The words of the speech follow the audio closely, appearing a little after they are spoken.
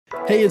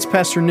Hey, it's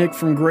Pastor Nick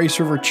from Grace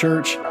River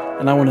Church,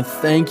 and I want to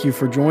thank you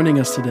for joining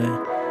us today.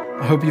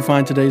 I hope you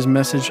find today's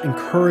message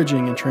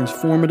encouraging and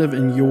transformative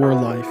in your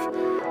life.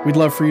 We'd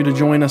love for you to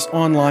join us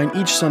online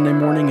each Sunday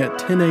morning at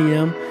 10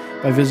 a.m.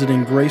 by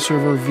visiting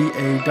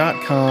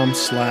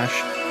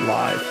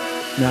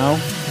graceriverva.com/live. Now,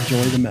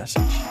 enjoy the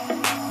message.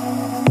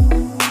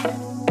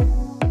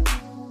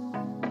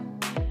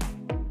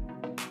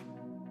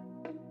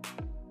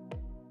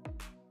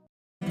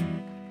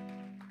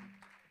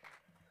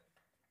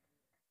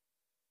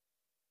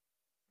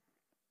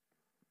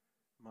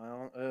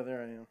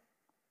 There I am.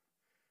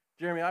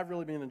 Jeremy, I've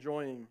really been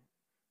enjoying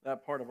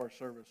that part of our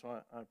service,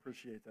 so I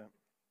appreciate that.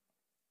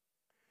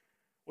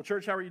 Well,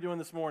 church, how are you doing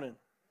this morning?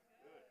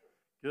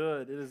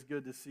 Good. It is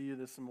good to see you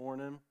this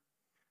morning.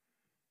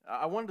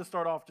 I wanted to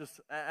start off just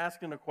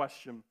asking a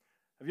question.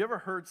 Have you ever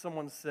heard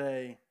someone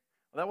say,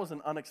 well, that was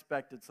an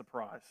unexpected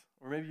surprise?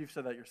 Or maybe you've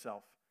said that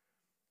yourself.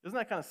 Isn't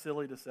that kind of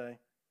silly to say?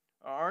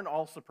 Aren't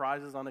all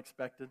surprises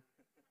unexpected?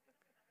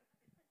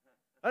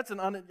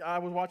 I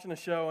was watching a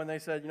show and they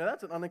said,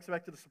 that's an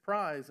unexpected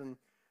surprise. And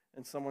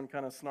someone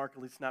kind of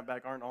snarkily snapped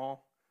back, aren't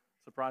all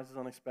surprises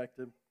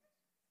unexpected?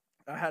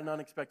 I had an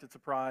unexpected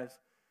surprise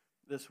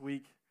this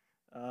week.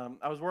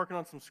 I was working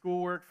on some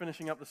schoolwork,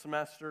 finishing up the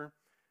semester.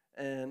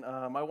 And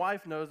my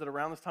wife knows that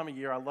around this time of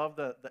year, I love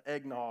the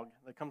eggnog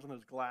that comes in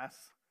those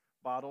glass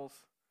bottles.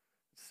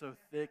 It's so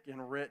thick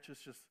and rich.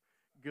 It's just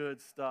good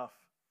stuff.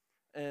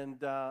 And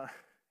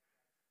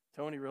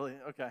Tony really,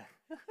 okay.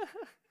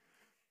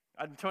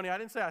 Tony, I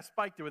didn't say I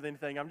spiked it with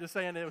anything. I'm just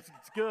saying it's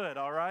good,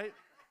 all right?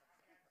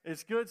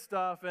 It's good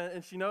stuff,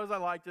 and she knows I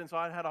liked it, and so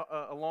I had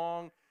a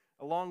long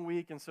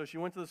week, and so she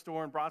went to the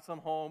store and brought some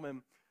home,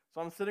 and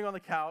so I'm sitting on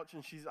the couch,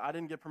 and I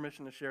didn't get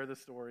permission to share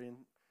this story, and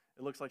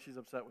it looks like she's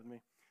upset with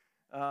me.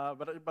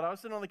 But I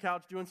was sitting on the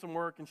couch doing some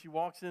work, and she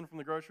walks in from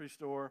the grocery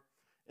store,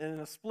 and in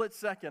a split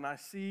second, I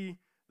see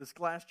this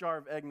glass jar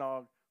of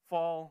eggnog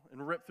fall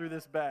and rip through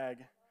this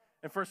bag,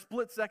 and for a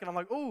split second, I'm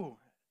like, ooh,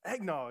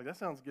 eggnog, that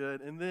sounds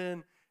good, and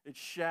then it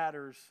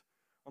shatters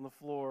on the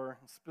floor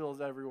and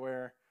spills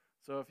everywhere.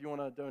 So if you want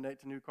to donate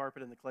to New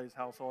Carpet in the Clays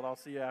household, I'll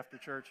see you after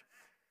church.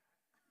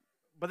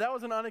 But that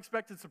was an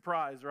unexpected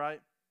surprise,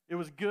 right? It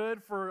was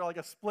good for like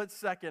a split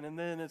second, and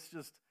then it's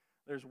just,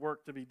 there's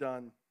work to be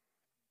done.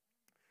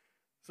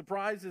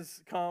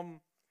 Surprises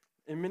come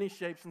in many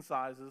shapes and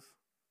sizes.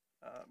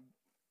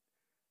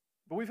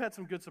 But we've had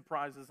some good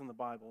surprises in the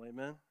Bible,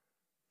 amen?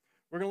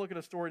 We're going to look at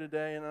a story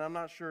today, and I'm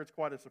not sure it's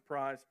quite a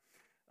surprise.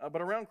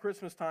 But around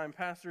Christmas time,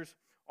 pastors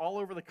all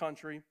over the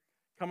country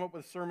come up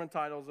with sermon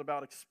titles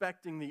about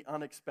expecting the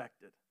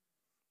unexpected,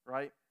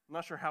 right? I'm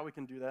not sure how we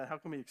can do that. How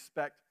can we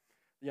expect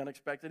the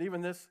unexpected?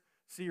 Even this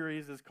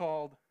series is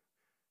called,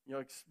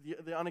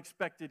 the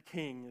Unexpected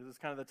King. This is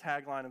kind of the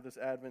tagline of this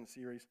Advent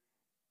series.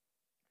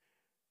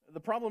 The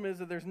problem is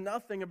that there's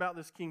nothing about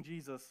this King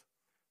Jesus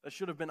that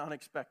should have been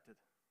unexpected,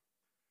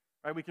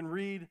 right? We can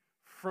read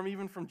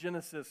even from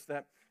Genesis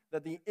that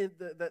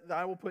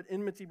I will put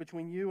enmity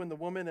between you and the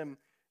woman, and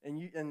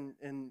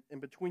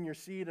between your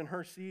seed and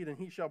her seed, and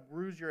he shall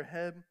bruise your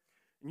head,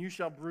 and you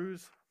shall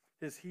bruise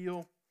his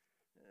heel.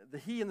 The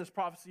he in this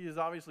prophecy is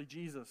obviously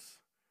Jesus,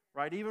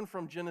 right? Even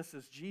from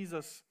Genesis,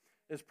 Jesus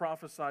is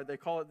prophesied. They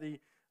call it the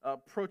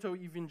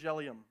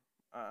proto-evangelium,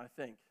 I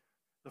think,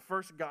 the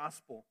first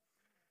gospel.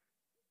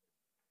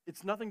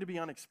 It's nothing to be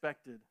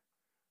unexpected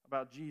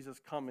about Jesus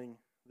coming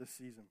this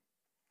season.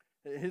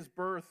 His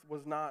birth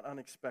was not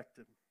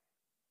unexpected.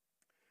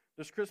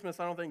 This Christmas,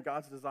 I don't think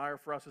God's desire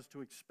for us is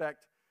to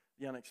expect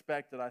the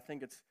unexpected. I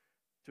think it's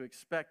to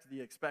expect the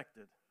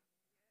expected.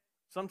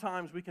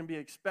 Sometimes we can be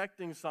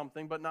expecting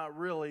something, but not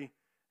really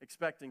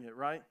expecting it,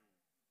 right?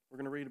 We're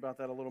going to read about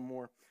that a little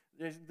more.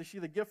 You see,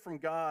 the gift from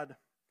God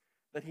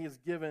that he has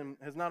given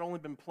has not only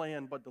been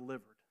planned, but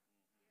delivered.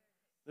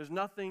 There's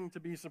nothing to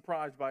be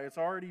surprised by. It's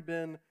already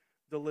been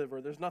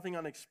delivered. There's nothing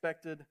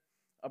unexpected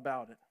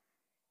about it.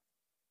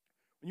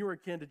 When you were a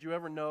kid, did you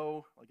ever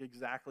know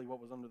exactly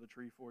what was under the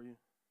tree for you?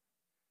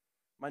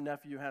 My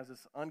nephew has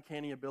this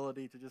uncanny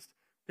ability to just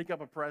pick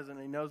up a present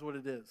and he knows what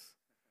it is.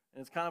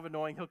 And it's kind of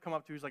annoying. He'll come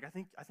up to you, he's like, I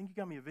think you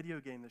got me a video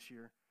game this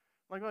year.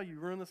 I'm like, oh, you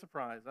ruined the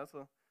surprise. That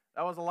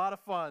was a lot of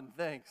fun.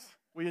 Thanks.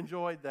 We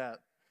enjoyed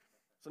that.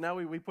 So now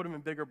we put him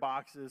in bigger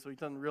boxes so he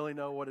doesn't really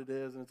know what it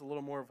is, and it's a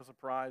little more of a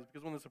surprise.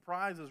 Because when the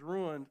surprise is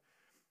ruined,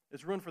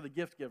 it's ruined for the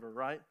gift giver,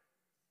 right?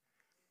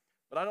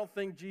 But I don't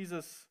think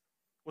Jesus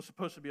was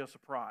supposed to be a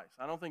surprise.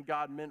 I don't think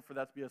God meant for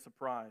that to be a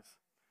surprise.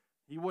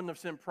 He wouldn't have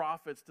sent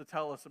prophets to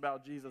tell us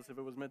about Jesus if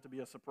it was meant to be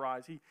a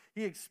surprise.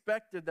 He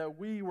expected that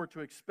we were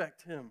to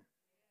expect him.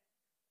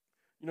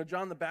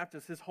 John the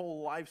Baptist, his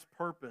whole life's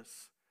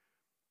purpose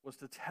was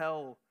to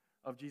tell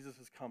of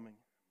Jesus' coming.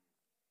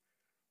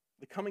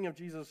 The coming of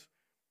Jesus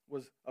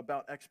was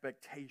about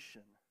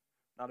expectation,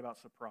 not about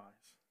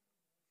surprise.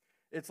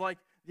 It's like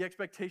the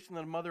expectation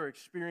that a mother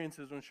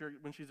experiences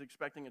when she's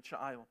expecting a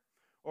child,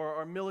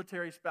 or a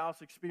military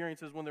spouse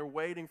experiences when they're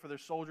waiting for their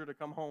soldier to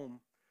come home,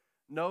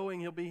 knowing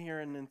he'll be here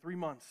in 3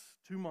 months,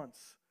 2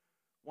 months,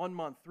 1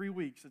 month, 3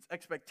 weeks. It's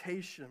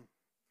expectation.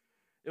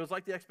 It was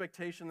like the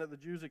expectation that the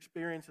Jews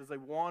experienced as they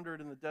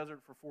wandered in the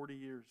desert for 40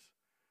 years,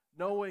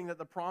 knowing that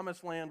the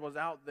promised land was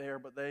out there,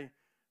 but they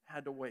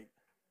had to wait.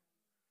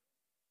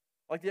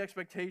 Like the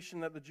expectation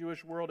that the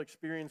Jewish world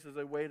experienced as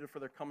they waited for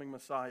their coming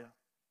Messiah.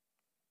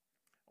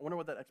 I wonder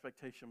what that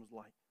expectation was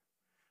like.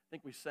 I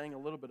think we sang a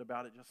little bit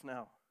about it just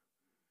now.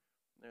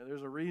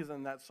 There's a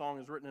reason that song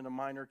is written in a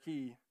minor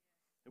key.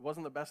 It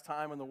wasn't the best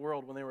time in the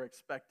world when they were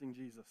expecting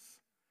Jesus,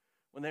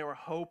 when they were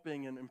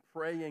hoping and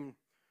praying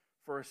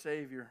for a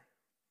Savior.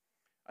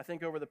 I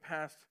think over the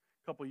past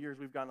couple years,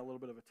 we've gotten a little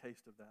bit of a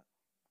taste of that.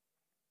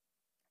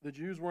 The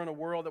Jews were in a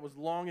world that was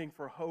longing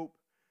for hope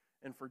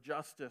and for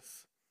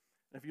justice.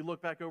 And if you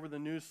look back over the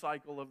news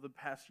cycle of the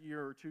past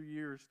year or 2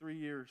 years, 3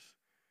 years,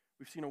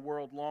 we've seen a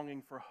world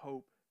longing for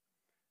hope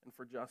and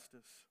for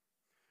justice.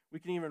 We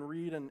can even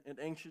read in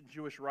ancient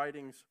Jewish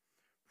writings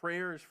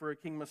prayers for a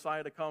king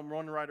Messiah to come.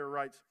 One writer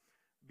writes,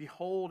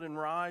 "Behold and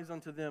rise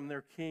unto them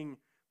their king,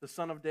 the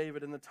son of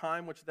David, in the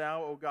time which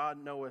thou, O God,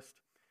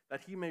 knowest,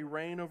 that he may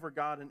reign over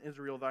God and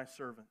Israel thy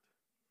servant."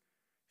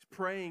 He's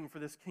praying for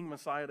this king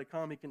Messiah to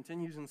come. He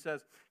continues and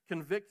says,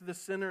 "Convict the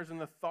sinners in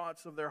the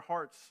thoughts of their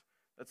hearts."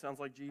 That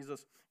sounds like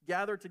Jesus.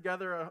 "Gather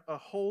together a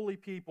holy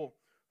people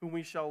whom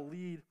he shall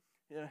lead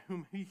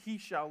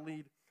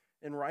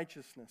in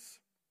righteousness."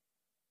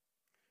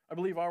 I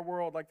believe our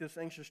world, like this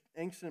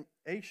ancient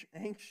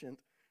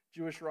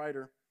Jewish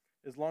writer,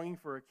 is longing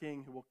for a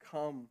king who will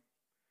come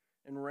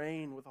and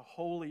reign with a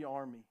holy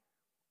army,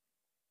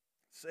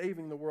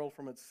 saving the world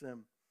from its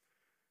sin.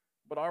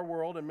 But our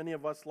world, and many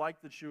of us, like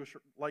this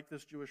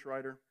Jewish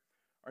writer,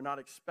 are not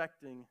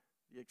expecting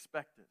the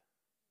expected.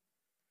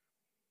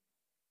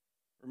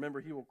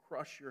 Remember, he will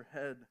crush your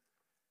head,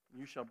 and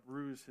you shall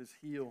bruise his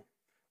heel.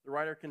 The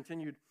writer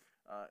continued,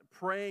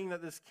 praying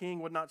that this king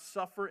would not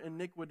suffer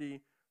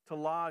iniquity to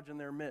lodge in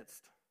their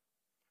midst.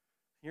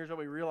 Here's what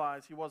we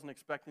realize: he wasn't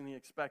expecting the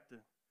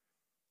expected.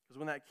 Because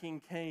when that king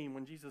came,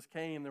 when Jesus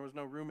came, there was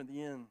no room at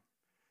the inn.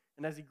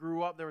 And as he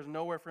grew up, there was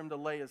nowhere for him to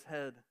lay his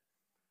head.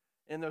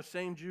 And those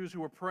same Jews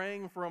who were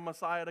praying for a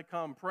Messiah to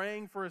come,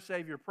 praying for a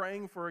Savior,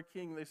 praying for a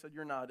king, they said,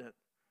 "You're not it."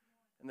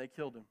 And they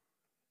killed him.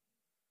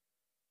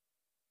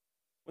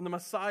 When the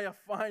Messiah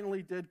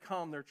finally did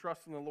come, their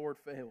trust in the Lord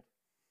failed.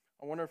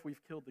 I wonder if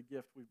we've killed the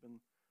gift we've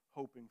been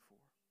hoping for,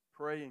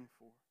 praying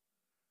for.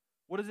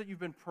 What is it you've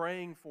been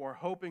praying for,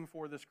 hoping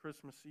for this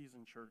Christmas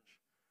season, church?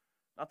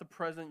 Not the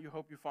present you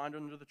hope you find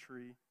under the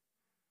tree,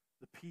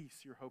 the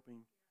peace you're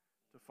hoping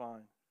to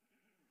find.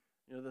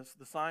 You know,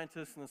 the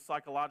scientists in the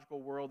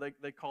psychological world,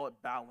 they call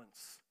it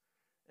balance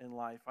in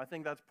life. I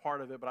think that's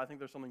part of it, but I think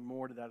there's something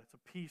more to that. It's a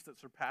peace that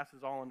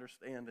surpasses all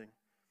understanding.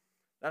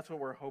 That's what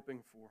we're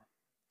hoping for.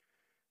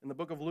 In the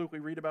book of Luke, we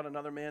read about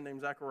another man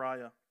named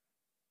Zechariah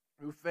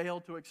who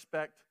failed to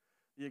expect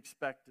the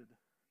expected.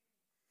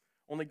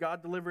 Only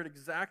God delivered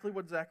exactly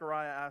what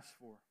Zechariah asked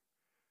for,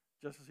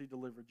 just as he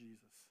delivered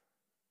Jesus.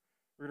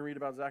 We're going to read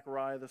about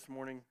Zechariah this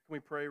morning. Can we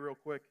pray real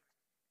quick?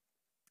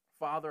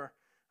 Father,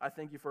 I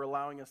thank you for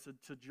allowing us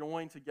to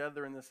join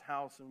together in this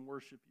house and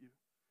worship you,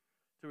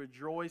 to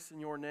rejoice in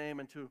your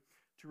name, and to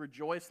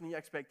rejoice in the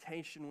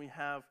expectation we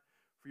have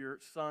for your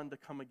Son to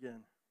come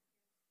again.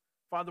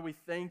 Father, we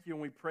thank you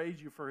and we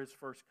praise you for his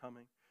first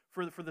coming,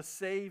 for the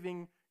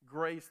saving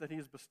grace that he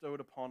has bestowed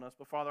upon us.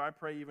 But Father, I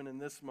pray even in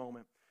this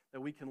moment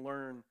that we can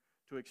learn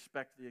to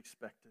expect the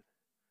expected.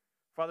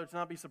 Father, to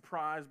not be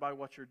surprised by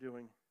what you're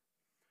doing,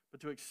 but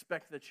to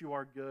expect that you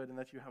are good and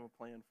that you have a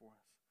plan for us.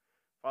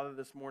 Father,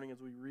 this morning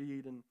as we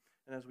read and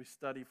as we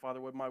study, Father,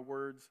 would my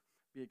words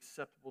be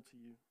acceptable to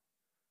you?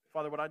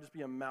 Father, would I just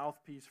be a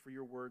mouthpiece for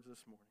your words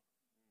this morning?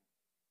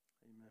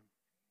 Amen.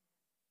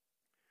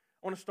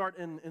 I want to start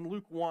in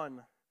Luke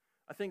 1.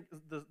 I think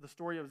the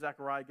story of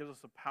Zechariah gives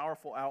us a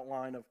powerful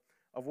outline of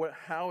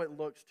how it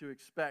looks to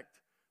expect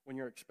when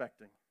you're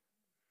expecting.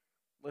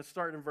 Let's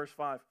start in verse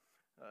 5.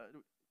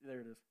 There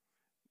it is.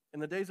 In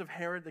the days of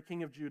Herod, the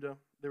king of Judah,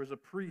 there was a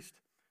priest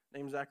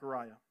named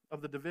Zechariah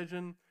of the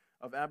division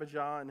of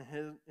Abijah,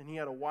 and he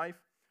had a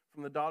wife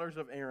from the daughters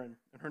of Aaron,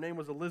 and her name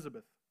was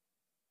Elizabeth.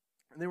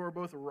 And they were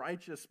both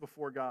righteous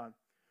before God,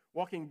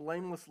 walking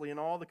blamelessly in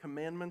all the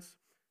commandments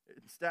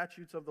and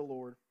statutes of the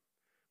Lord.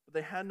 But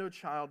they had no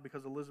child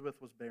because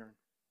Elizabeth was barren,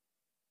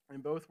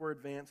 and both were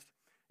advanced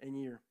in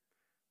year.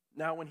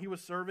 Now when he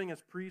was serving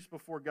as priest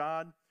before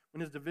God,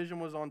 when his division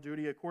was on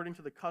duty, according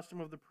to the custom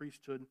of the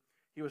priesthood,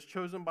 he was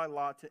chosen by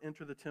lot to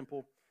enter the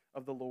temple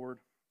of the Lord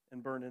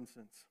and burn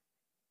incense.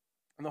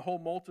 And the whole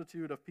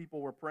multitude of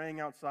people were praying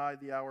outside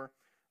the hour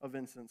of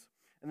incense.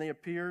 And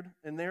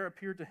there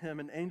appeared to him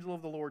an angel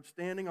of the Lord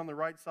standing on the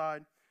right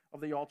side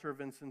of the altar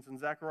of incense. And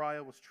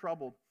Zechariah was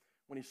troubled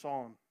when he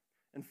saw him,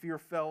 and fear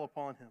fell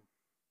upon him.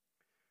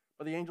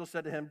 But the angel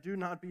said to him, "Do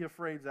not be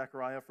afraid,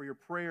 Zechariah, for your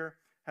prayer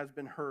has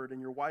been heard,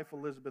 and your wife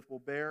Elizabeth will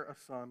bear a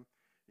son,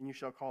 and you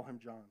shall call him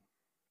John.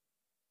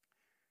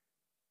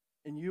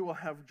 And you will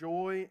have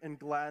joy and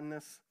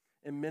gladness,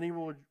 and many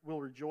will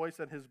rejoice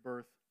at his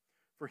birth,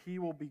 for he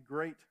will be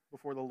great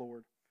before the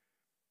Lord.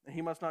 And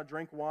he must not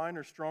drink wine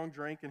or strong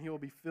drink, and he will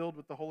be filled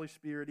with the Holy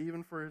Spirit,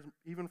 even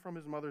from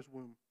his mother's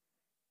womb.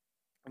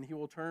 and he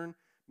will turn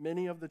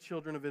many of the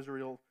children of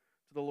Israel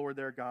to the Lord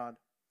their God.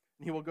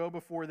 And he will go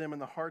before them in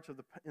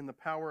the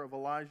power of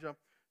Elijah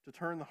to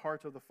turn the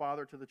hearts of the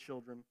father to the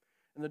children,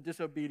 and the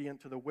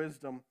disobedient to the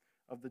wisdom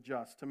of the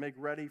just, to make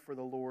ready for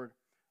the Lord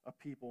a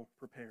people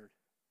prepared.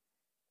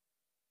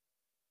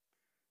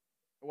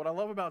 What I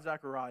love about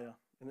Zechariah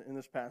in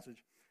this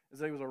passage is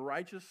that he was a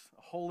righteous,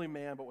 a holy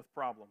man, but with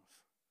problems,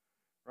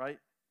 right?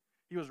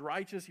 He was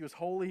righteous, he was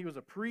holy, he was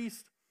a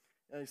priest.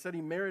 And he said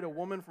he married a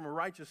woman from a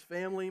righteous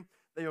family.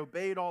 They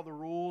obeyed all the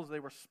rules. They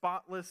were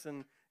spotless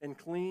and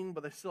clean,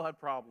 but they still had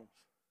problems.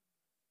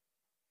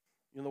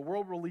 You know, the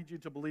world will lead you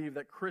to believe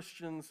that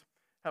Christians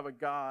have a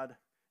God,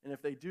 and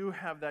if they do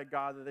have that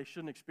God, that they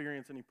shouldn't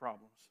experience any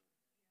problems.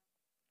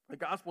 The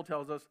gospel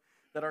tells us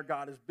that our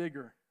God is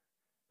bigger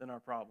than our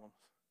problems.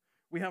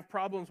 We have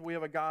problems, we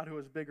have a God who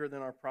is bigger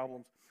than our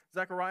problems.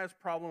 Zechariah's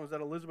problem was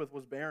that Elizabeth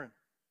was barren.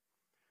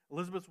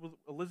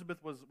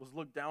 Elizabeth was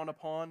looked down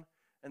upon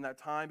in that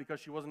time because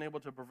she wasn't able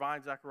to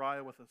provide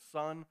Zechariah with a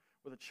son,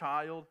 with a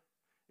child.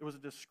 It was a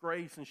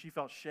disgrace, and she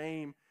felt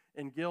shame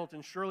and guilt.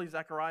 And surely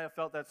Zechariah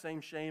felt that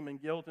same shame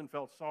and guilt and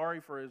felt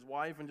sorry for his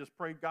wife and just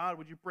prayed, God,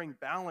 would you bring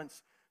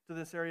balance to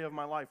this area of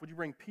my life? Would you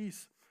bring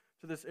peace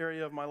to this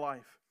area of my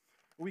life?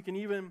 We can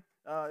even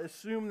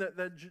assume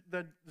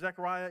that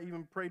Zechariah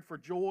even prayed for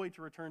joy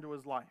to return to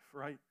his life,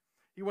 right?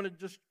 He wanted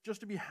just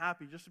to be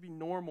happy, just to be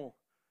normal.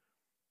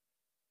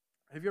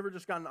 Have you ever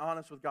just gotten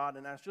honest with God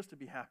and asked just to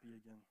be happy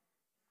again?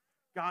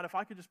 God, if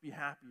I could just be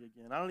happy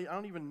again. I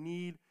don't even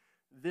need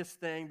this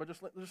thing, but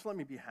just let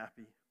me be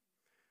happy.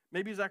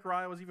 Maybe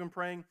Zechariah was even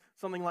praying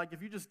something like,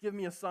 if you just give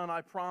me a son,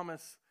 I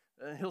promise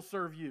he'll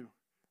serve you.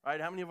 Right?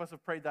 How many of us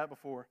have prayed that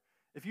before?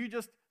 If you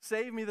just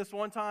save me this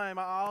one time,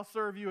 I'll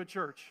serve you at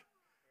church.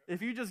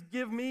 If you just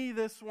give me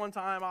this one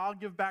time, I'll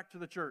give back to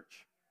the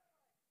church.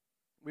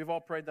 We've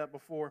all prayed that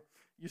before.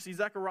 You see,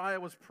 Zechariah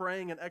was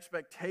praying in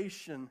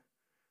expectation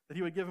that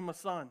he would give him a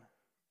son,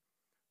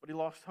 but he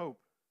lost hope.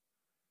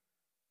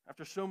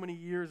 After so many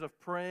years of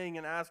praying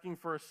and asking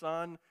for a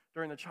son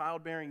during the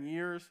childbearing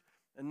years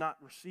and not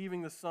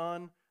receiving the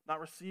son, not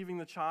receiving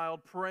the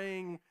child,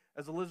 praying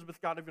as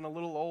Elizabeth got even a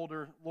little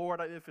older, Lord,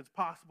 if it's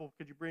possible,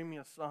 could you bring me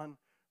a son,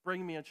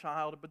 bring me a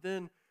child? But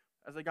then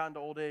as they got into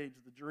old age,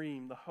 the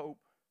dream, the hope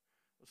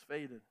was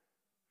faded.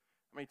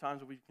 How many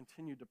times have we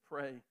continued to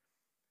pray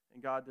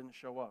and God didn't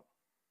show up?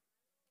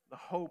 The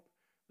hope,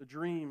 the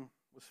dream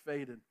was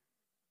faded.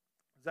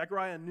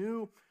 Zechariah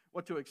knew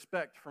what to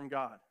expect from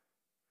God.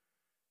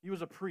 He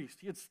was a priest.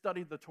 He had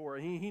studied the Torah.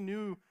 He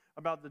knew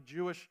about the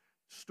Jewish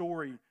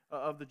story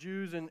of the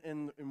Jews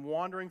in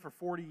wandering for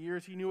 40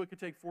 years. He knew it could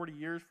take 40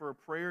 years for a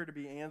prayer to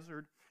be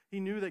answered. He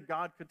knew that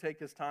God could take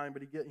his time,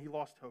 but he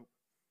lost hope.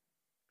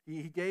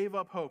 He gave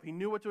up hope. He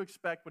knew what to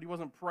expect, but he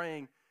wasn't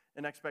praying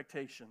in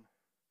expectation.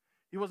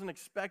 He wasn't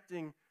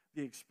expecting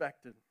the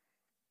expected.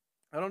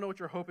 I don't know what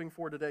you're hoping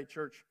for today,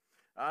 church.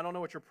 I don't know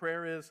what your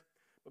prayer is,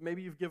 but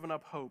maybe you've given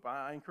up hope.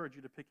 I encourage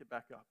you to pick it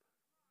back up.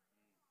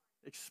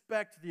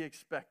 Expect the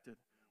expected.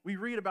 We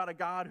read about a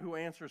God who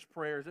answers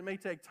prayers. It may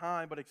take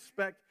time, but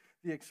expect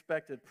the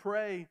expected.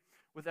 Pray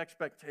with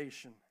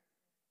expectation.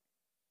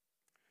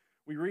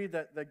 We read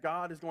that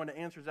God is going to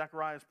answer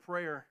Zechariah's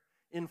prayer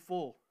in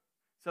full.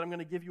 He said, I'm going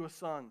to give you a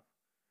son.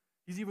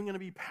 He's even going to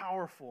be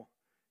powerful.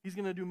 He's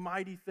going to do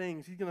mighty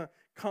things. He's going to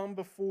come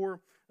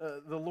before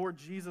the Lord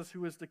Jesus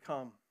who is to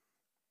come.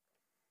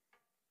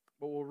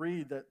 But we'll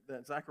read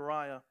that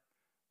Zechariah,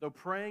 though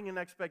praying in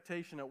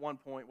expectation at one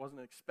point,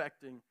 wasn't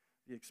expecting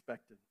the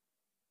expected.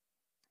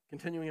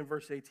 Continuing in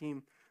verse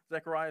 18,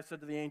 Zechariah said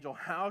to the angel,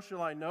 how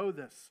shall I know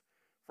this?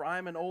 For I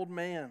am an old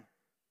man,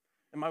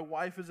 and my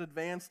wife is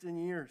advanced in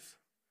years.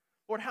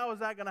 Lord, how is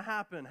that going to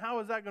happen? How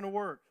is that going to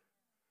work?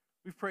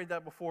 We've prayed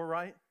that before,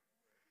 right?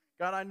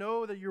 God, I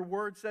know that your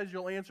word says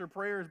you'll answer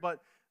prayers, but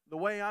the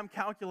way I'm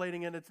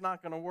calculating it, it's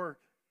not going to work.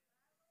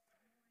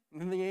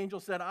 And then the angel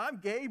said, I'm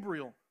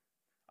Gabriel.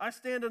 I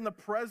stand in the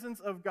presence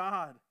of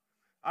God.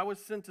 I was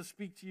sent to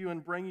speak to you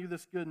and bring you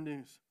this good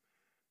news.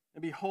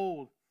 And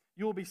behold,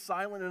 you will be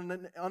silent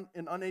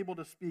and unable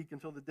to speak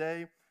until the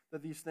day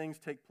that these things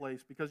take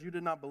place, because you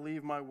did not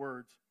believe my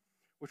words,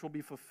 which will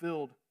be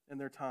fulfilled in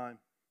their time.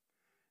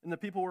 And the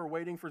people were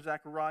waiting for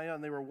Zechariah,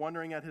 and they were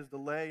wondering at his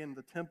delay in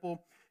the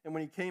temple. And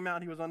when he came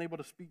out, he was unable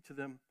to speak to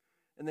them.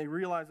 And they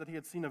realized that he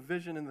had seen a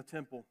vision in the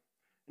temple.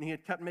 And he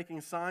had kept making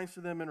signs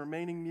to them and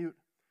remaining mute.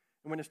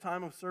 And when his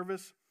time of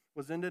service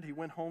was ended, he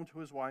went home to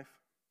his wife.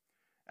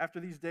 After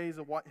these days,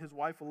 his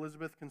wife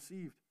Elizabeth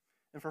conceived.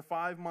 And for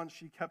 5 months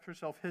she kept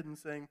herself hidden,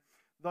 saying,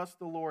 thus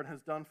the Lord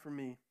has done for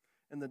me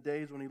in the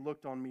days when he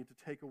looked on me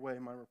to take away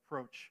my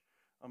reproach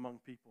among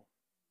people.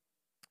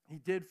 He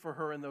did for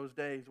her in those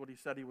days what he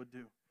said he would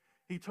do.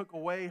 He took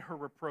away her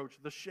reproach.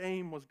 The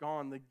shame was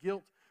gone. The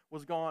guilt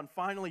was gone.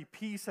 Finally,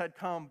 peace had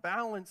come.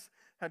 Balance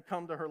had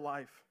come to her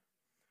life.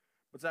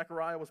 But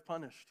Zechariah was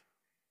punished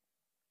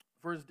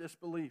for his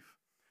disbelief.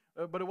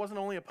 But it wasn't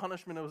only a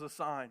punishment, it was a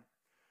sign.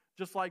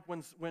 Just like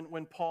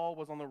when Paul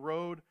was on the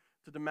road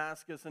to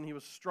Damascus and he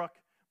was struck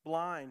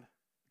blind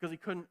because he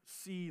couldn't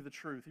see the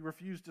truth. He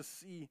refused to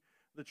see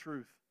the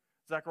truth.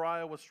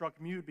 Zechariah was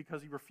struck mute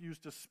because he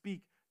refused to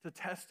speak, to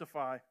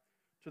testify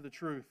to the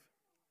truth.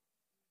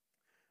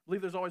 I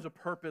believe there's always a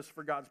purpose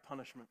for God's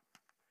punishment.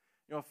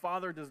 You know, a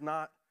father does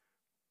not,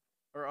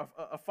 or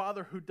a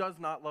father who does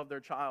not love their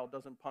child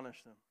doesn't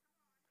punish them.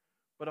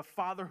 But a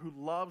father who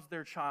loves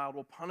their child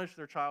will punish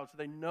their child so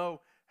they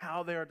know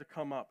how they are to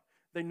come up.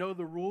 They know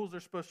the rules they're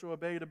supposed to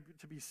obey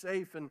to be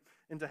safe and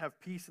to have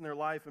peace in their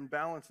life and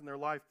balance in their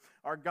life.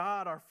 Our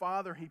God, our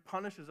Father, He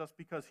punishes us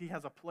because He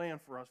has a plan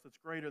for us that's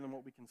greater than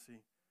what we can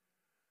see.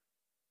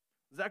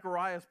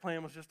 Zechariah's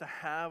plan was just to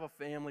have a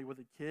family with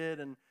a kid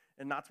and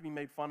not to be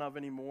made fun of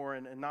anymore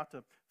and not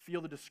to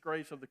feel the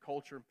disgrace of the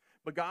culture.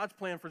 But God's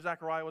plan for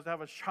Zechariah was to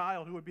have a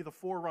child who would be the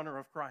forerunner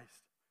of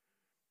Christ.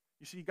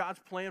 You see, God's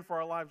plan for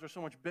our lives are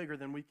so much bigger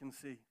than we can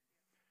see.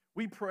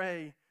 We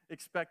pray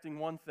expecting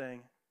one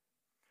thing,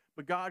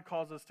 but God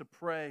calls us to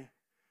pray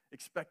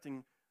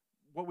expecting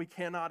what we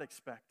cannot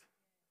expect.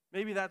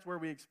 Maybe that's where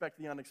we expect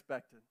the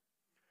unexpected.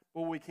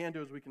 But what we can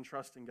do is we can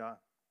trust in God.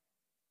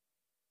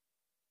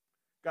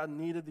 God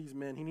needed these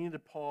men. He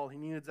needed Paul. He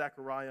needed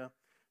Zechariah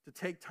to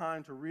take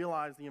time to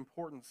realize the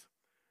importance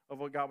of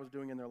what God was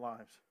doing in their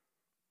lives.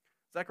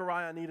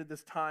 Zechariah needed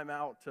this time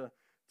out to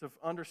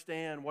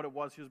understand what it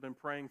was he was been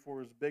praying for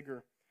was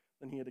bigger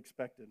than he had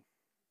expected.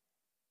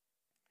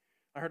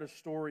 I heard a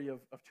story of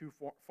two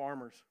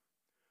farmers.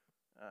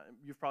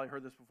 You've probably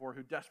heard this before,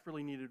 who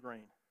desperately needed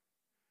rain.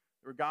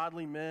 They were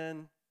godly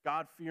men,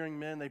 God-fearing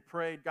men. They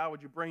prayed, God,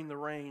 would you bring the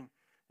rain?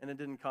 And it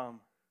didn't come.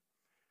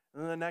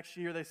 And then the next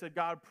year they said,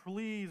 God,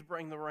 please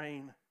bring the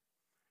rain.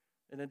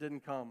 And it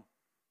didn't come.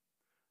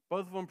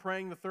 Both of them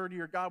praying the third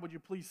year, God, would you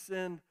please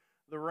send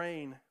the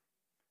rain?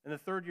 And the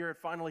third year it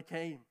finally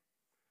came.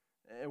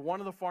 And one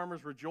of the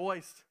farmers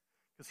rejoiced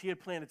because he had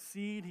planted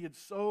seed, he had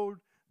sowed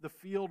the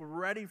field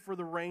ready for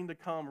the rain to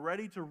come,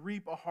 ready to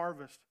reap a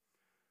harvest.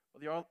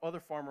 But the other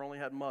farmer only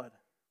had mud.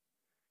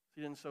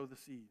 He didn't sow the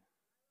seed.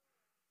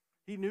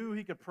 He knew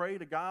he could pray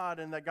to God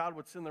and that God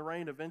would send the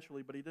rain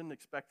eventually, but he didn't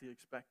expect the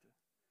expected.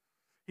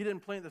 He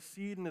didn't plant the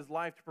seed in his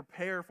life to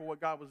prepare for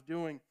what God was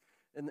doing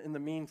in the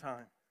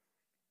meantime.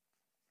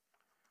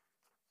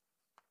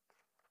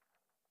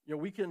 You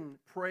know, we can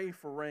pray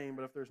for rain,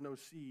 but if there's no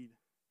seed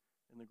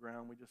in the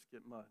ground, we just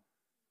get mud.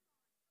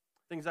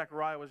 I think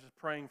Zechariah was just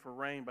praying for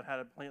rain, but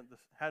hadn't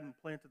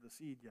planted the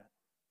seed yet.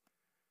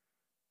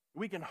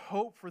 We can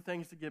hope for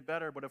things to get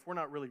better, but if we're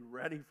not really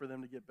ready for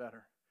them to get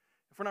better,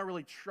 if we're not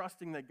really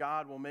trusting that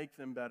God will make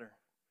them better,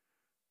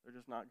 they're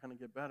just not going to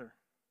get better.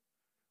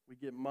 We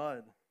get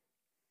mud.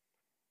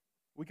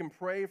 We can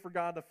pray for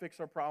God to fix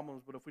our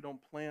problems, but if we don't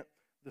plant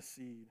the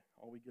seed,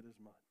 all we get is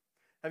mud.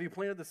 Have you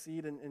planted the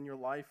seed in your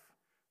life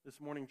this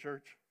morning,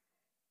 church?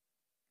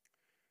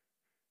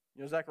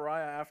 You know,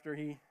 Zechariah, after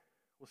he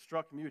was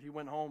struck mute, he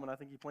went home, and I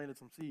think he planted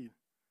some seed.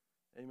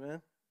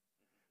 Amen?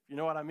 If you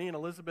know what I mean,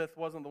 Elizabeth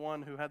wasn't the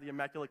one who had the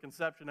Immaculate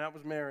Conception. That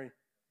was Mary.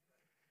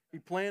 He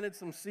planted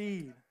some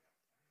seed.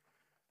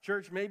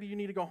 Church, maybe you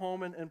need to go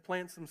home and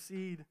plant some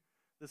seed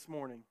this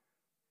morning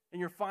in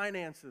your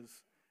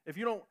finances. If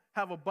you don't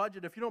have a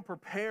budget, if you don't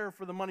prepare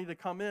for the money to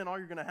come in, all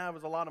you're going to have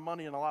is a lot of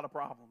money and a lot of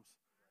problems.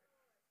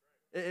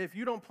 If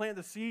you don't plant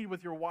the seed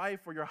with your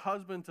wife or your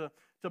husband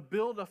to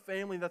build a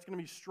family that's going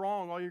to be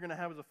strong, all you're going to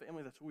have is a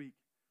family that's weak.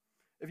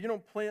 If you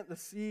don't plant the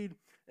seed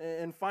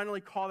and finally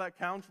call that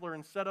counselor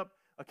and set up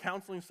a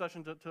counseling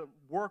session to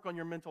work on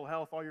your mental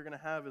health, all you're going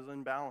to have is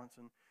imbalance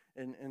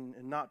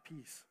and not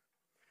peace.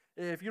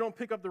 If you don't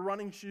pick up the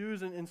running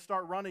shoes and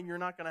start running, you're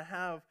not going to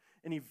have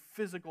any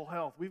physical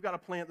health. We've got to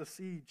plant the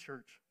seed,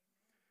 church.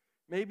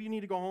 Maybe you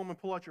need to go home and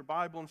pull out your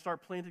Bible and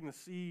start planting the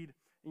seed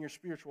in your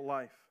spiritual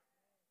life.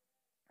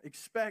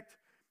 Expect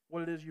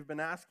what it is you've been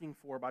asking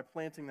for by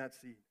planting that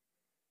seed.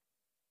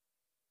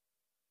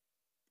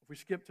 If we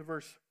skip to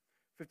verse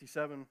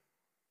 57,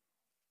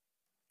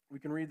 we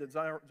can read that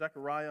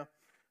Zechariah,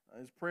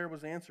 his prayer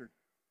was answered.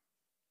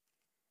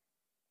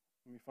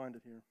 Let me find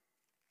it here.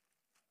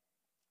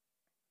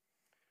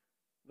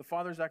 The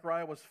father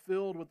Zechariah was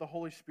filled with the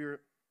Holy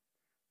Spirit.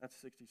 That's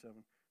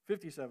 67.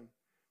 57.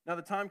 Now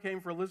the time came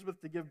for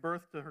Elizabeth to give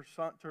birth to her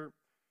son,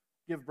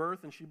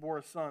 and she bore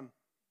a son.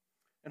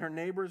 And her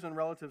neighbors and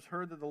relatives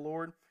heard that the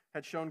Lord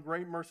had shown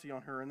great mercy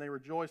on her, and they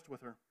rejoiced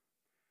with her.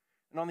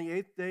 And on the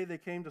 8th day they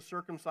came to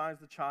circumcise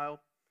the child,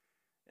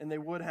 and they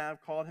would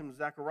have called him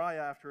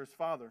Zechariah after his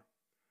father.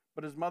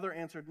 But his mother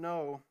answered,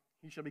 no,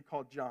 he shall be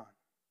called John.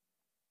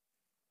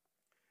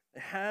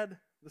 They had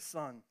the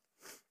son.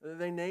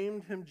 They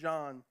named him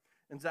John,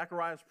 and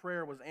Zechariah's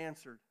prayer was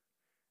answered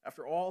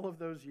after all of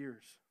those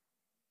years.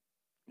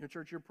 Your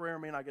church, your prayer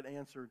may not get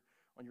answered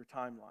on your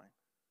timeline.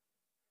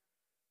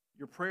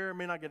 Your prayer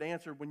may not get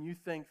answered when you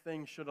think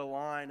things should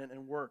align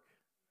and work.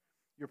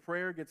 Your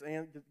prayer gets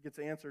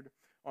answered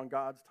on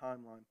God's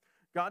timeline.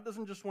 God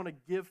doesn't just want to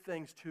give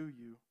things to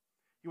you.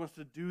 He wants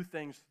to do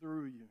things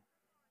through you.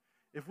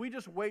 If we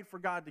just wait for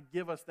God to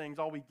give us things,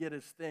 all we get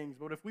is things.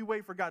 But if we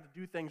wait for God to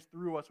do things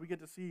through us, we get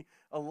to see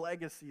a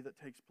legacy that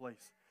takes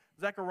place.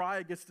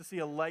 Zechariah gets to see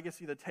a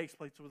legacy that takes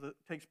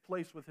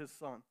place with his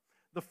son.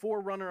 the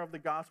forerunner of the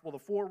gospel, the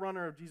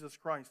forerunner of Jesus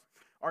Christ.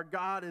 Our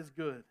God is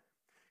good.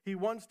 He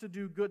wants to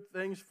do good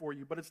things for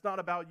you, but it's not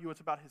about you,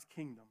 it's about his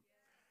kingdom.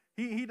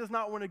 He does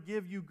not want to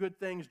give you good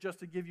things just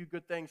to give you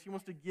good things. He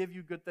wants to give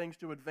you good things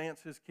to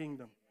advance his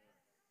kingdom.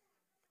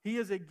 He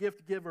is a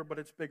gift giver, but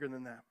it's bigger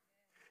than that.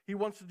 He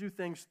wants to do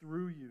things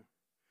through you.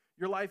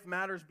 Your life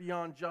matters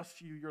beyond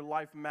just you. Your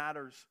life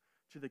matters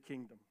to the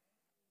kingdom.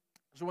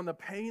 So in the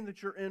pain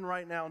that you're in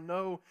right now,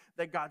 know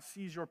that God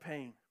sees your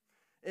pain.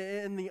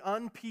 In the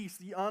unpeace,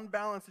 the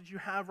unbalance that you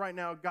have right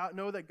now,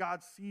 know that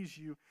God sees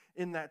you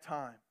in that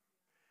time.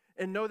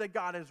 And know that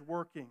God is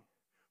working.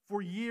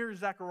 For years,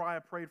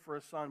 Zechariah prayed for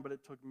a son, but it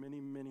took many,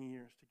 many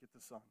years to get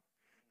the son.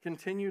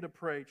 Continue to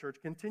pray, church.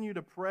 Continue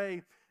to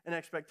pray in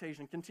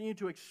expectation. Continue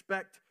to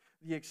expect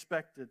the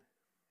expected.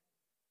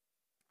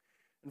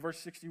 In verse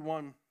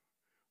 61,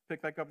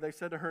 pick back up. They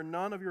said to her,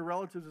 none of your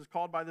relatives is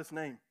called by this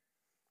name.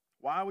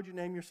 Why would you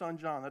name your son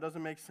John? That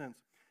doesn't make sense.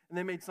 And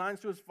they made signs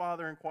to his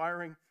father,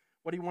 inquiring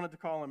what he wanted to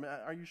call him.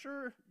 Are you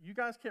sure? You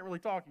guys can't really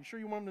talk. You sure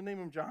you want him to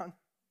name him John?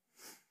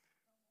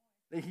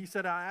 He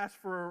said, I asked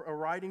for a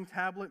writing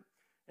tablet,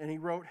 and he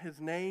wrote, his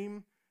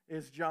name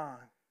is John.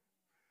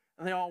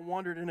 And they all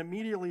wondered, and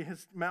immediately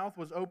his mouth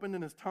was opened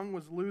and his tongue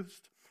was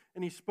loosed,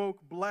 and he spoke,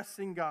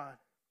 blessing God.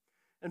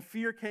 And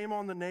fear came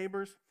on the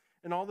neighbors,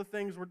 and all the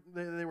things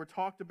they were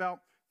talked about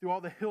through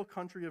all the hill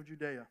country of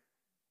Judea.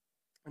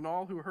 And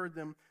all who heard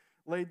them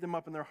laid them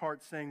up in their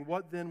hearts, saying,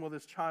 what then will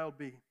this child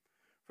be?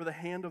 For the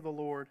hand of the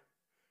Lord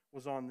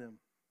was on them.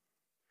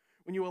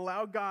 When you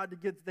allow God to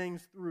get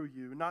things through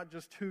you, not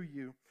just to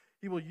you,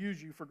 he will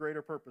use you for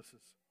greater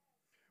purposes.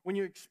 When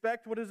you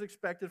expect what is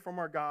expected from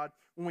our God,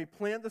 when we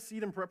plant the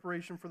seed in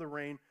preparation for the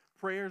rain,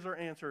 prayers are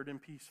answered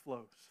and peace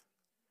flows.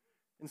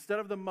 Instead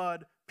of the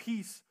mud,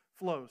 peace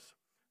flows.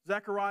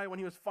 Zechariah, when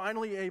he was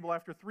finally able,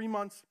 after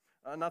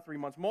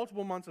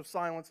multiple months of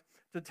silence,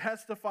 to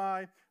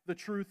testify the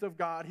truth of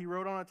God, he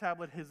wrote on a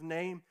tablet, his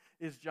name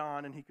is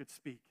John, and he could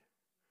speak.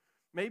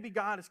 Maybe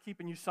God is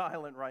keeping you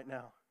silent right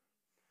now.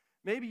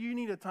 Maybe you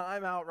need a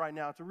time out right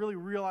now to really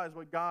realize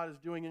what God is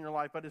doing in your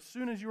life. But as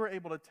soon as you are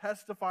able to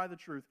testify the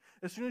truth,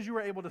 as soon as you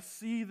are able to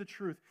see the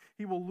truth,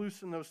 he will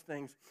loosen those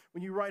things.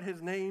 When you write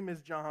his name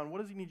is John,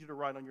 what does he need you to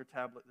write on your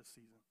tablet this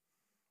season?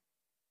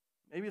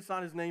 Maybe it's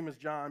not his name is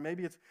John.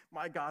 Maybe it's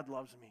my God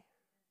loves me.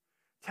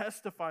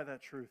 Testify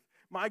that truth.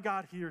 My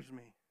God hears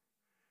me.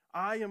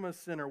 I am a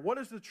sinner. What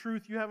is the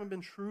truth you haven't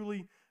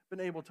truly been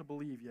able to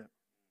believe yet?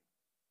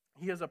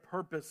 He has a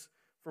purpose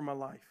for my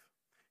life.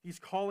 He's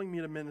calling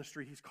me to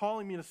ministry. He's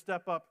calling me to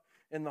step up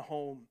in the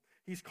home.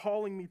 He's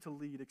calling me to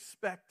lead.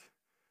 Expect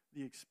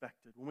the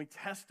expected. When we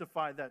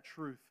testify that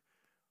truth,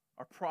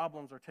 our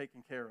problems are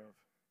taken care of.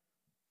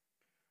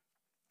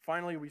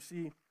 Finally, we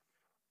see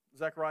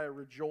Zechariah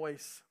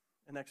rejoice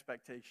in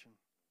expectation.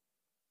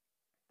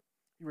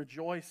 He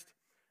rejoiced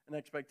in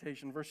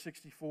expectation. Verse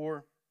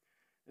 64,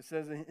 it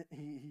says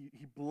he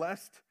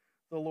blessed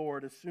the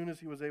Lord as soon as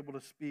he was able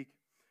to speak.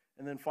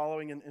 And then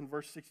following in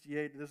verse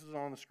 68, this is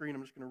on the screen,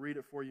 I'm just going to read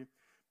it for you.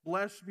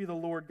 Blessed be the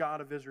Lord God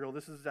of Israel.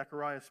 This is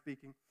Zechariah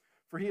speaking.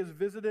 For he has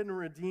visited and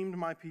redeemed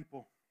my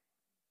people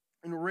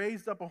and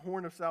raised up a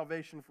horn of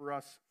salvation for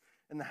us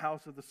in the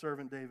house of the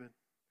servant David.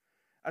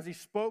 As he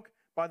spoke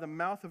by the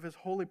mouth of his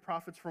holy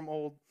prophets from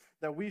old,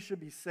 that we should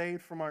be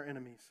saved from our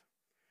enemies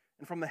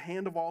and from the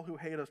hand of all who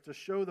hate us, to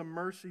show the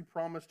mercy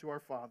promised to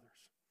our fathers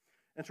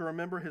and to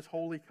remember his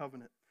holy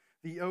covenant,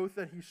 the oath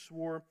that he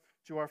swore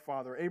to our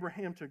father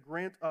Abraham, to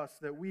grant us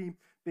that we,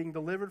 being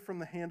delivered from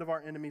the hand of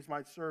our enemies,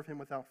 might serve him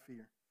without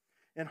fear,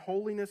 in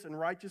holiness and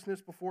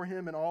righteousness before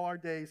him in all our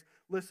days.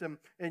 Listen,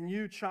 and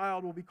you,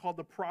 child, will be called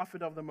the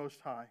prophet of the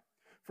Most High.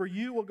 For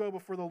you will go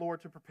before the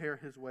Lord to prepare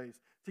his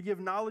ways, to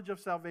give knowledge of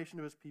salvation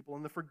to his people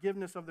and the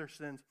forgiveness of their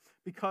sins,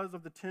 because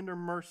of the tender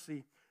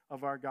mercy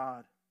of our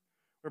God,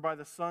 whereby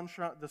the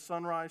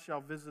sunrise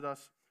shall visit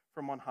us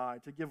from on high,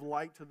 to give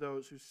light to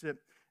those who sit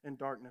in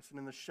darkness and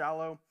in the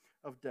shadow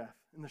of death,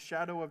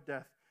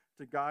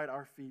 to guide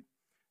our feet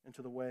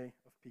into the way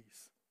of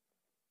peace.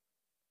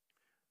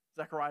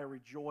 Zechariah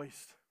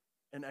rejoiced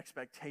in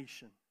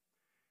expectation.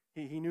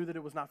 He knew that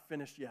it was not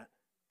finished yet.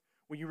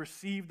 When you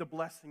receive the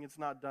blessing, it's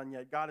not done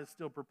yet. God is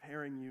still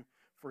preparing you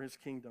for his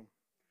kingdom.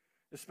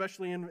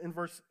 Especially in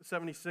verse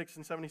 76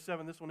 and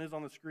 77, this one is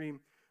on the screen,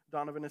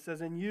 Donovan. It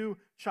says, and you,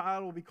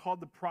 child, will be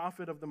called the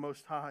prophet of the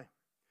Most High.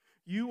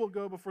 You will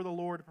go before the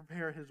Lord to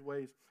prepare his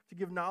ways, to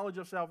give knowledge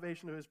of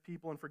salvation to his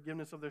people and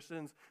forgiveness of their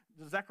sins.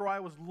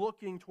 Zechariah was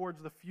looking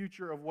towards the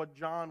future of what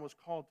John was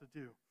called to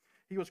do.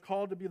 He was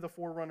called to be the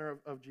forerunner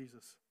of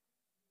Jesus.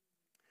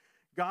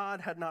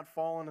 God had not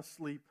fallen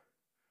asleep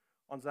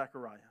on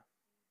Zechariah.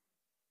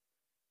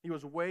 He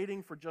was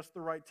waiting for just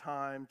the right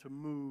time to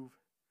move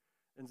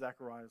in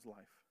Zechariah's life.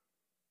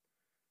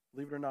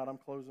 Believe it or not, I'm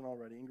closing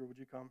already. Ingrid, would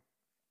you come?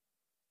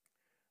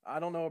 I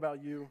don't know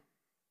about you,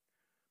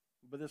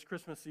 but this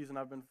Christmas season,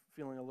 I've been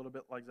feeling a little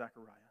bit like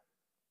Zechariah.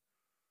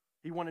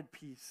 He wanted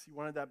peace. He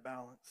wanted that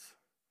balance.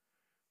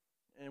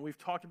 And we've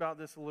talked about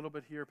this a little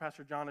bit here.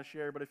 Pastor John has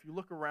shared, but if you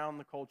look around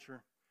the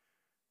culture,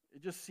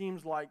 it just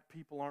seems like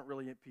people aren't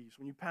really at peace.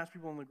 When you pass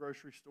people in the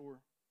grocery store,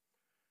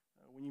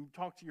 when you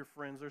talk to your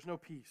friends, there's no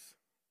peace.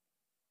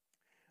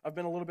 I've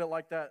been a little bit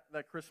like that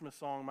Christmas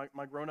song,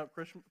 my grown-up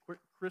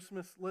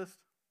Christmas list.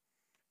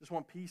 Just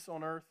want peace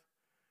on earth.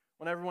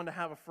 Want everyone to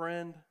have a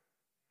friend.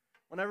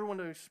 Want everyone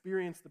to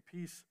experience the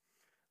peace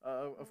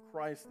of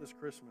Christ this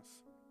Christmas.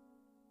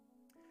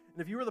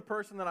 And if you were the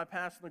person that I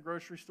passed in the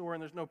grocery store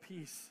and there's no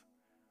peace,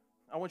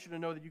 I want you to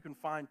know that you can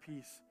find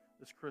peace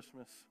this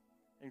Christmas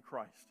in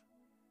Christ.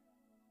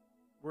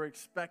 We're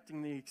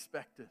expecting the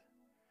expected.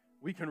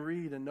 We can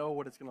read and know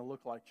what it's going to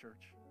look like,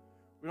 church.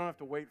 We don't have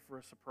to wait for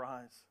a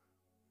surprise.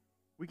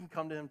 We can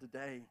come to him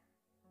today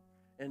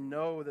and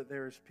know that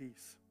there is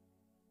peace.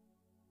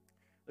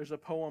 There's a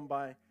poem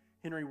by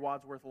Henry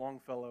Wadsworth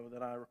Longfellow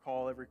that I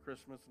recall every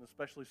Christmas, and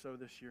especially so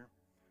this year.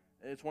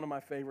 It's one of my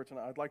favorites, and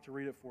I'd like to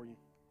read it for you.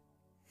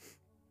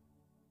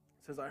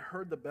 It says, I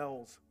heard the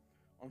bells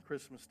on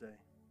Christmas Day.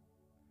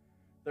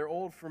 Their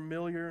old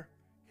familiar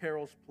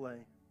carols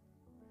play,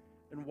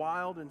 and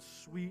wild and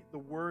sweet the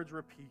words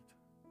repeat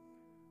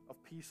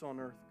of peace on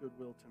earth,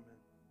 goodwill to men.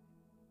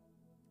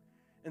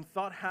 And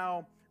thought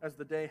how, as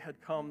the day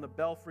had come, the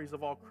belfries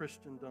of all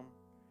Christendom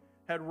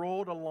had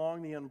rolled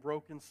along the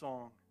unbroken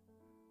song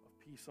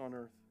of peace on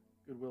earth,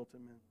 goodwill to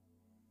men.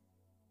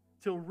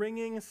 Till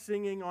ringing,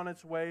 singing on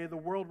its way, the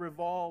world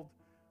revolved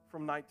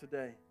from night to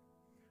day.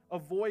 A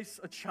voice,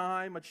 a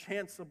chime, a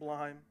chant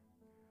sublime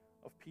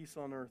of peace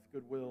on earth,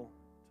 goodwill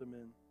to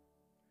men.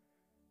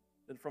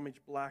 Then from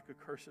each black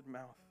accursed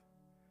mouth,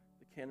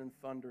 the cannon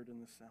thundered in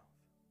the south.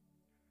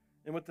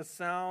 And with the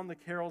sound, the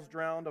carols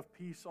drowned of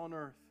peace on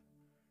earth,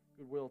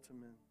 goodwill to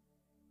men.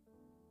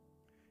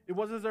 It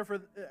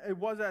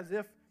was as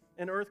if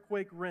an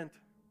earthquake rent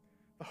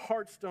the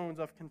heartstones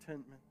of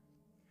contentment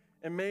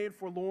and made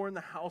forlorn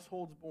the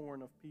households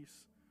born of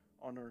peace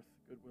on earth,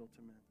 goodwill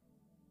to men.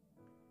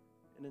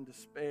 And in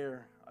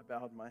despair, I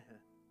bowed my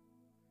head.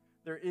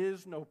 There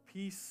is no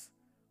peace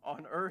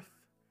on earth,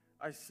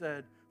 I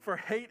said, for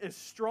hate is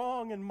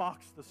strong and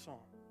mocks the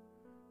song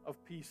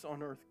of peace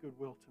on earth,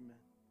 goodwill to men.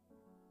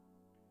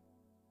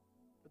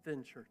 But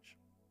then, church,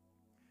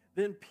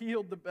 then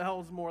pealed the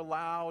bells more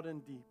loud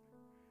and deep.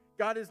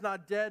 God is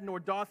not dead, nor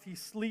doth he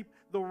sleep.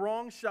 The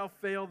wrong shall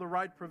fail, the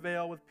right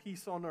prevail, with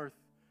peace on earth,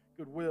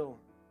 goodwill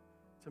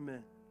to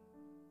men.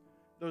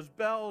 Those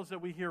bells that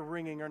we hear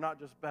ringing are not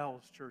just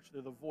bells, church.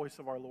 They're the voice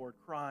of our Lord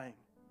crying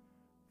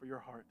for your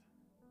heart.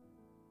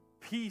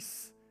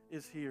 Peace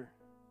is here.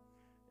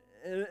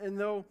 And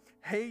though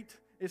hate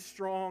is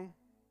strong,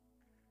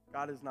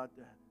 God is not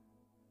dead,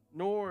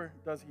 nor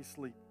does he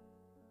sleep.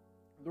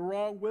 The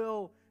wrong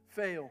will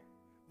fail.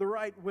 The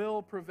right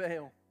will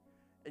prevail.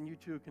 And you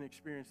too can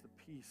experience the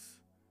peace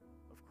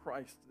of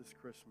Christ this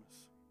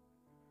Christmas.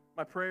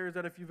 My prayer is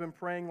that if you've been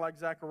praying like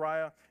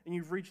Zechariah and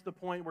you've reached the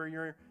point where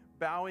you're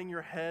bowing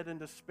your head in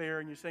despair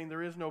and you're saying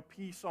there is no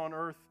peace on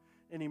earth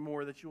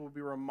anymore, that you will be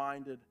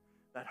reminded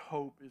that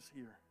hope is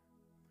here.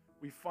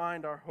 We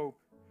find our hope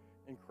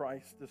in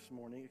Christ this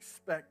morning.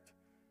 Expect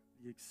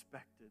the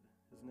expected.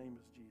 His name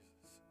is Jesus.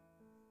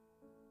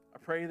 I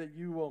pray that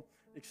you will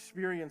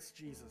experience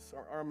Jesus,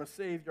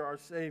 our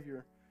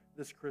Savior,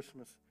 this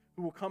Christmas,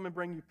 who will come and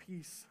bring you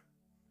peace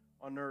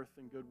on earth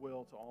and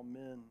goodwill to all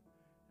men and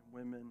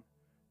women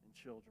and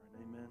children.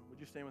 Amen. Would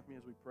you stand with me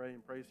as we pray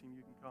and praise him?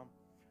 You can come.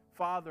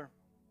 Father,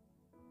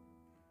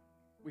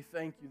 we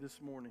thank you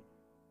this morning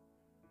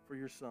for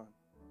your Son,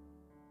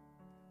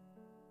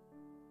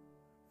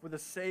 for the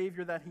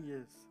Savior that he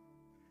is.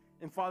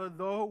 And Father,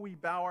 though we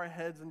bow our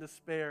heads in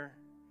despair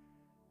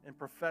and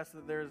profess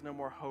that there is no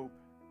more hope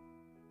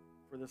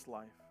for this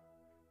life,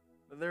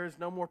 that there is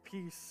no more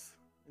peace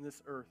in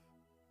this earth,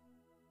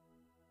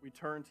 we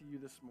turn to you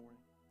this morning.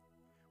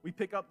 We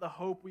pick up the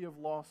hope we have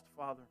lost,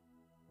 Father.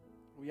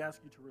 We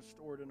ask you to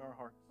restore it in our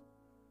hearts.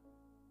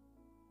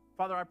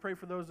 Father, I pray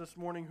for those this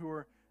morning who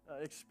are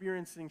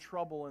experiencing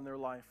trouble in their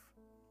life,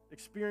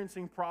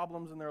 experiencing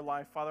problems in their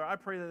life. Father, I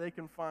pray that they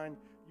can find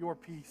your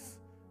peace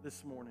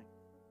this morning.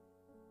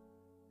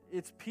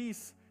 It's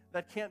peace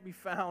that can't be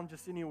found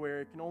just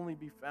anywhere. It can only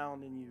be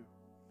found in you.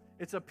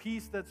 It's a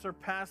peace that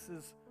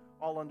surpasses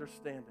all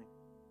understanding.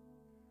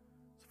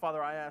 So,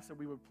 Father, I ask that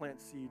we would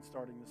plant seeds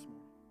starting this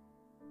morning.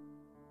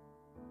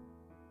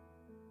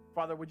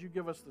 Father, would you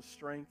give us the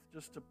strength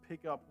just to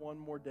pick up one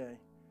more day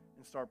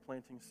and start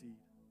planting seed?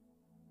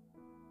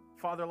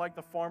 Father, like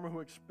the farmer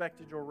who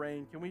expected your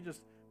rain, can we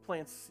just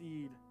plant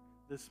seed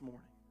this morning?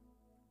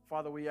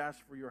 Father, we ask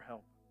for your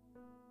help.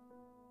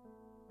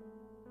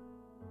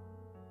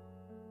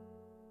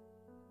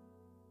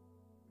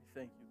 We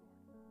thank you,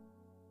 Lord.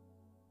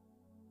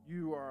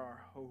 You are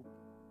our hope,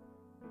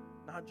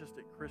 not just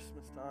at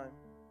Christmas time,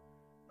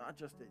 not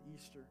just at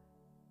Easter,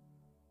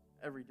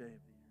 every day of the year.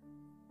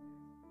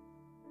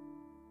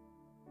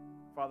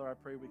 Father, I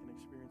pray we can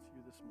experience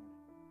you this morning.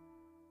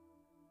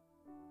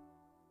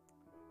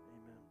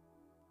 Amen.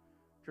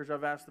 Church,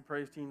 I've asked the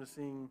praise team to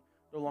sing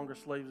No Longer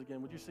Slaves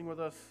again. Would you sing with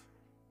us?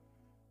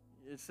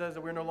 It says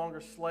that we're no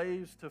longer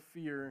slaves to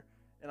fear,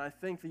 and I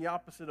think the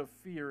opposite of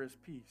fear is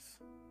peace.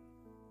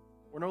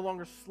 We're no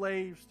longer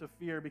slaves to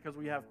fear because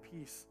we have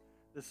peace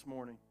this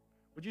morning.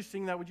 Would you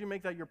sing that? Would you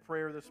make that your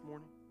prayer this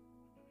morning?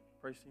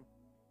 Praise Him.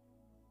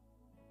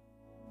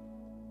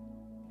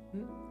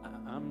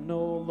 I'm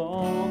no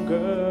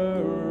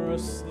longer a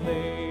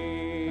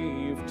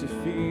slave to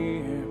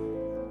fear.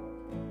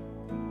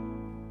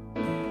 I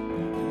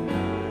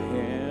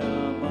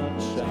am a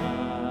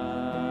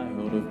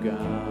child of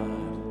God.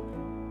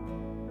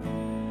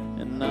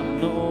 And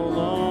I'm no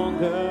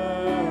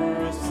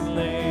longer a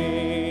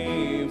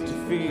slave to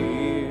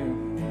fear.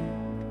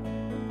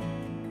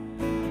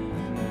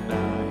 I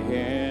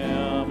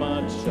am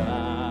a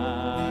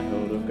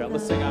child of God.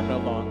 Let's sing I'm no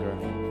longer.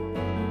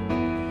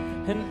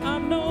 And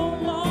I'm no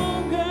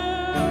longer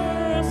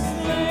a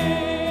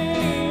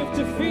slave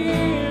to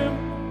fear.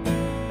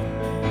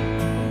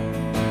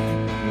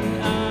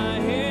 I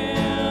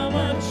am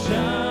a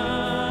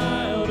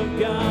child of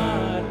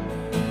God.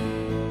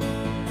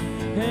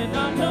 And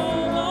I'm no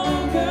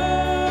longer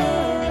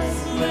a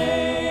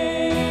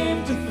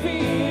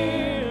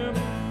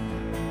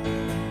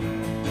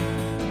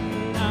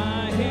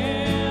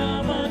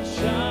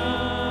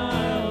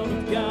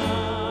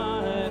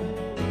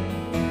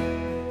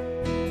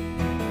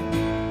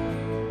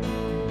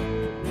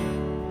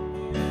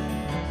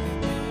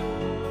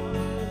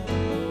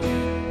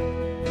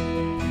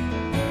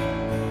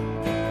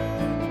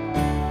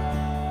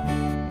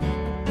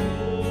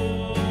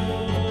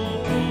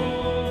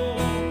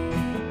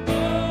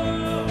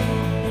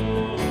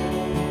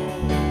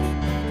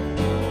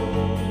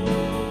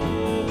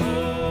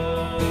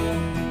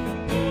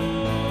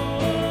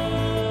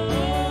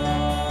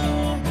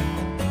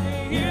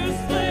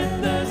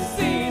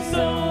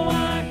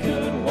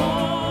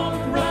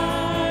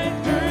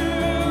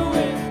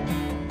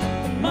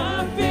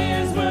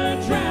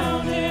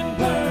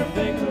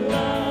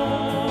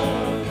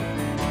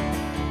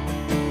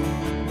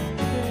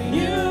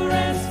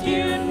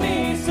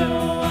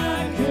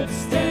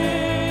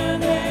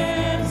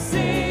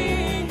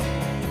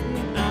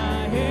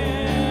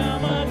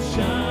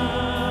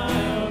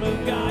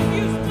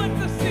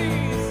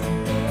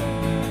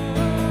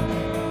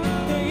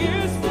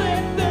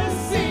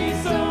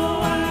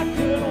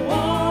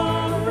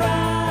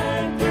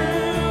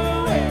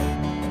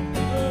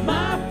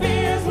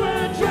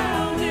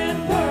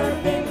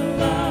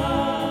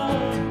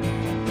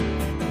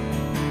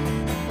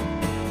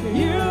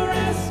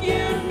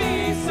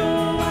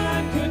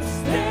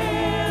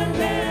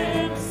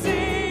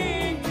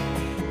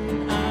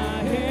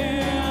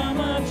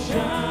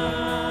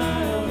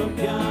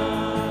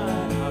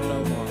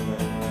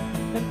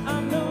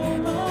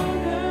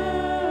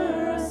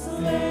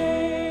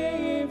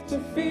slave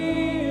to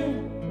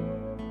fear.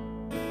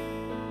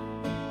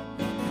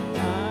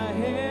 I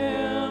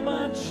am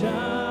a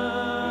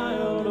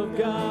child of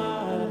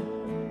God.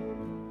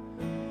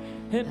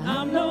 And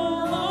I'm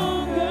no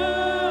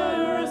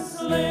longer a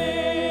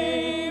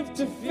slave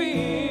to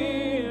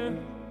fear.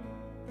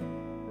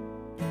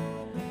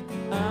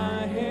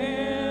 I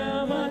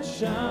am a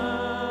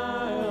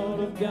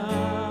child of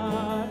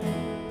God.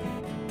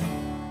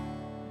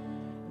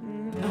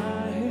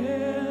 I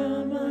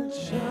am a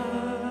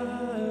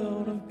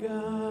child of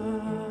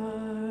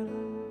God.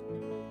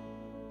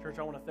 Church,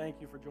 I want to thank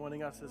you for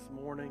joining us this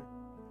morning.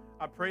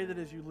 I pray that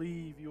as you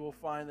leave, you will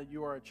find that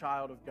you are a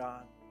child of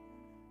God.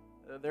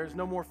 There's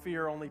no more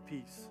fear, only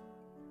peace.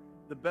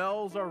 The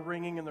bells are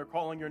ringing and they're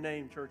calling your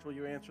name, church. Will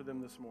you answer them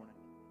this morning?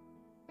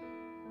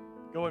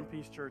 Go in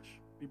peace, church.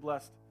 Be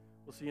blessed.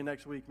 We'll see you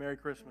next week. Merry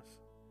Christmas.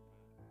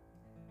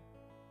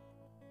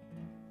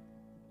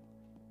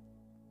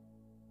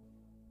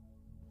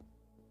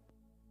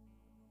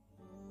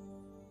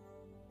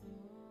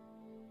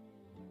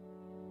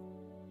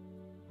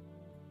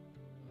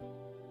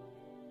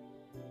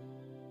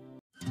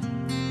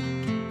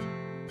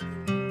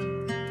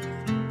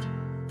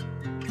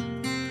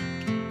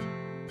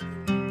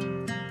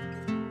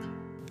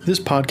 This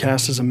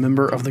podcast is a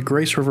member of the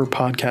Grace River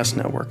Podcast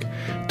Network.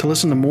 To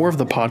listen to more of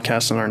the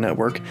podcasts in our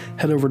network,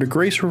 head over to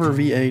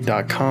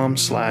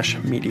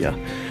graceriverva.com/media.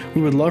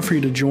 We would love for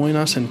you to join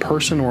us in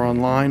person or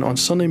online on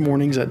Sunday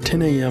mornings at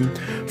 10 a.m.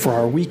 for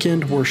our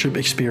weekend worship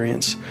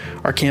experience.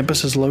 Our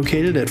campus is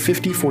located at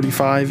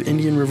 5045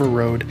 Indian River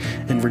Road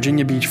in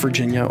Virginia Beach,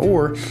 Virginia,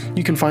 or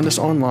you can find us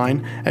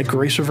online at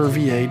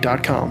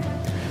graceriverva.com.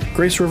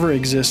 Grace River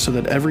exists so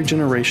that every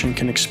generation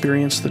can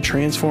experience the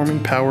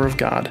transforming power of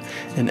God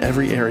in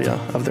every area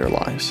of their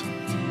lives.